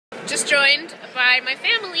Just joined by my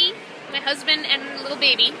family, my husband and little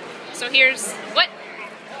baby. So here's what?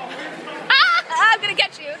 Ah, I'm gonna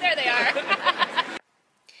get you. There they are.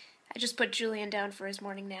 I just put Julian down for his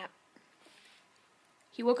morning nap.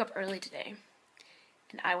 He woke up early today,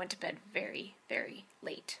 and I went to bed very, very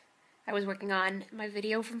late. I was working on my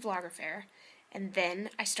video from VloggerFair, and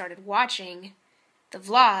then I started watching the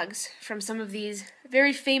vlogs from some of these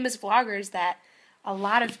very famous vloggers that a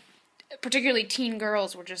lot of particularly teen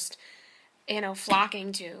girls were just,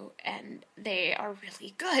 flocking to, and they are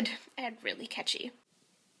really good and really catchy.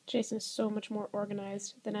 Jason is so much more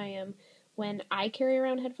organized than I am. When I carry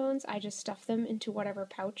around headphones, I just stuff them into whatever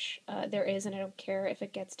pouch there is, and I don't care if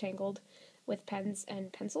it gets tangled with pens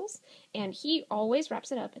and pencils. And he always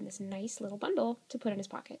wraps it up in this nice little bundle to put in his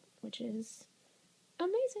pocket, which is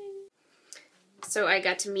amazing. So I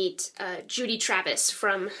got to meet Judy Travis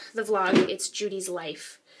from the vlog It's Judy's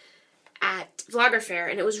Life at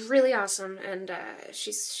VloggerFair, and it was really awesome, and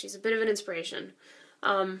she's a bit of an inspiration.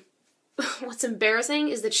 What's embarrassing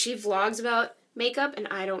is that she vlogs about makeup, and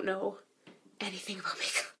I don't know anything about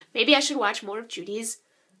makeup. Maybe I should watch more of Judy's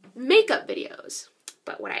makeup videos.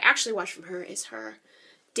 But what I actually watch from her is her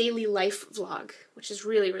daily life vlog, which is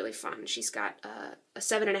really, really fun. She's got a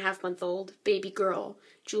 7.5-month-old baby girl,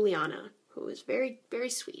 Juliana, who is very,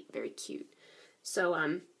 very sweet, very cute. So,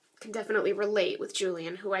 can definitely relate with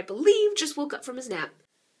Julian, who I believe just woke up from his nap.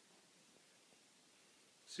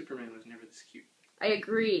 Superman was never this cute. I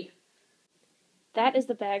agree. That is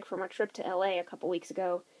the bag from our trip to LA a couple weeks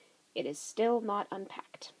ago. It is still not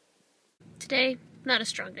unpacked. Today, not a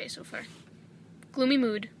strong day so far. Gloomy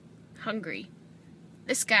mood, hungry.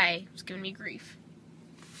 This guy was giving me grief.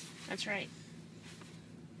 That's right.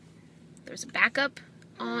 There was a backup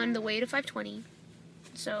on the way to 520,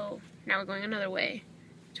 so now we're going another way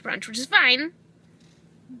to brunch, which is fine,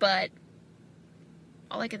 but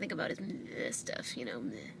all I can think about is this stuff,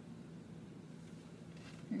 meh.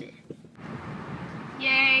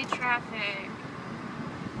 Yay, traffic.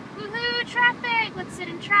 Woohoo, traffic! Let's sit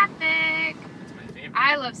in traffic. That's my favorite.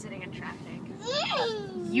 I love sitting in traffic.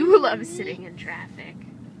 You love sitting in traffic.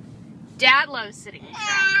 Dad loves sitting in traffic.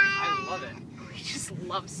 I love it. We just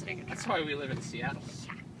love sitting in traffic. That's why we live in Seattle.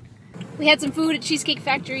 We had some food at Cheesecake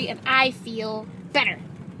Factory, and I feel better.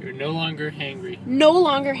 You're no longer hangry. No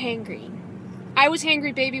longer hangry. I was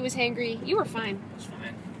hangry, baby was hangry. You were fine. I was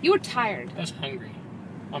fine. You were tired. I was hungry.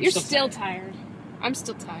 You're still tired. I'm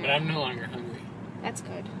still tired. But I'm no longer hungry. That's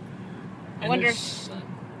good. I wonder there's if... sun.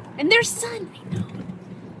 And there's sun, I know.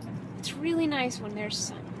 It's really nice when there's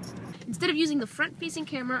sun. Instead of using the front-facing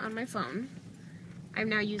camera on my phone, I'm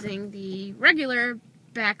now using the regular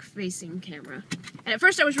back-facing camera. And at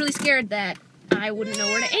first I was really scared that I wouldn't know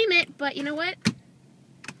where to aim it, but you know what?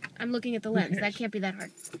 I'm looking at the lens. That can't be that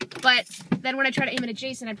hard. But then when I try to aim it at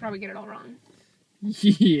Jason, I'd probably get it all wrong.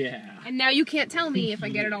 Yeah. And now you can't tell me if I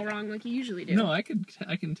get it all wrong like you usually do. No, I can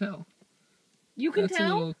tell. You can tell? That's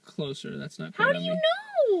a little closer. That's not How do you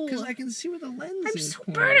know? Because I can see where the lens I'm is. so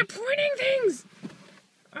bad at pointing things.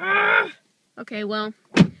 Okay, well,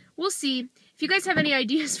 we'll see. If you guys have any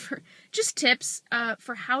ideas for just tips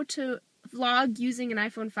for how to vlog using an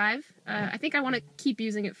iPhone 5, I think I want to keep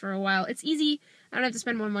using it for a while. It's easy. I don't have to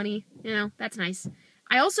spend more money. That's nice.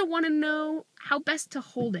 I also want to know how best to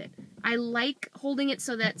hold it. I like holding it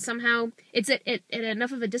so that somehow it's at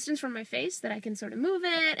enough of a distance from my face that I can sort of move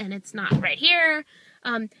it and it's not right here.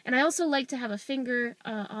 And I also like to have a finger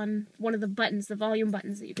on one of the buttons, the volume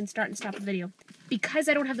buttons that you can start and stop a video. Because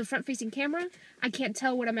I don't have the front-facing camera, I can't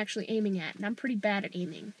tell what I'm actually aiming at, and I'm pretty bad at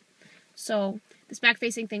aiming. So this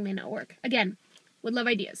back-facing thing may not work. Again, would love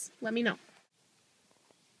ideas. Let me know.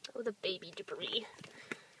 Oh, the baby debris.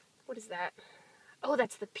 What is that? Oh,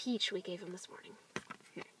 that's the peach we gave him this morning.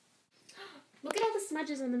 Here. Look at all the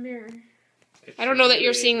smudges on the mirror. I don't know that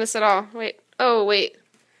you're seeing this at all. Wait. Oh, wait.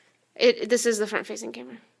 This is the front-facing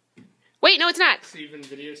camera. Wait, no, it's not. So you've been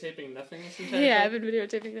videotaping nothing this entire Yeah, time? I've been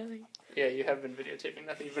videotaping nothing. Yeah, you have been videotaping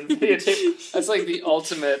nothing. You've been videotaping. That's like the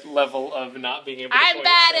ultimate level of not being able to I'm point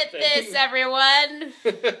bad at something. this, everyone.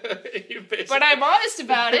 But I'm honest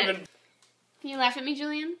about it. Can you laugh at me,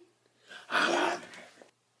 Julian?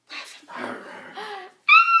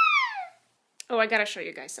 Oh, I gotta show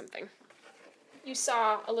you guys something. You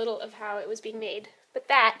saw a little of how it was being made, but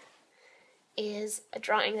that is a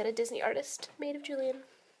drawing that a Disney artist made of Julian.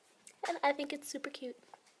 And I think it's super cute.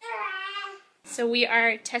 So we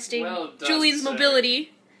are testing Julian's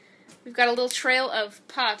mobility. We've got a little trail of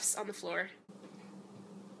puffs on the floor.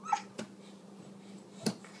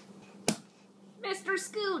 Mr.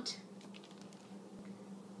 Scoot!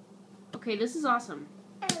 Okay, this is awesome.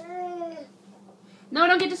 No,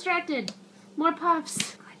 don't get distracted. More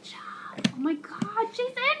puffs. Good job. Oh my god,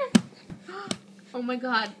 Jason! Oh my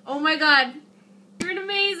god. Oh my god. You're an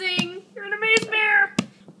amazing bear!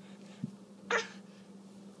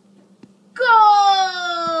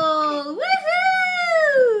 Goal!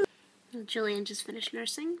 Woohoo! Well, Julian just finished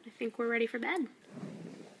nursing. I think we're ready for bed.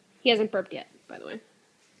 He hasn't burped yet, by the way.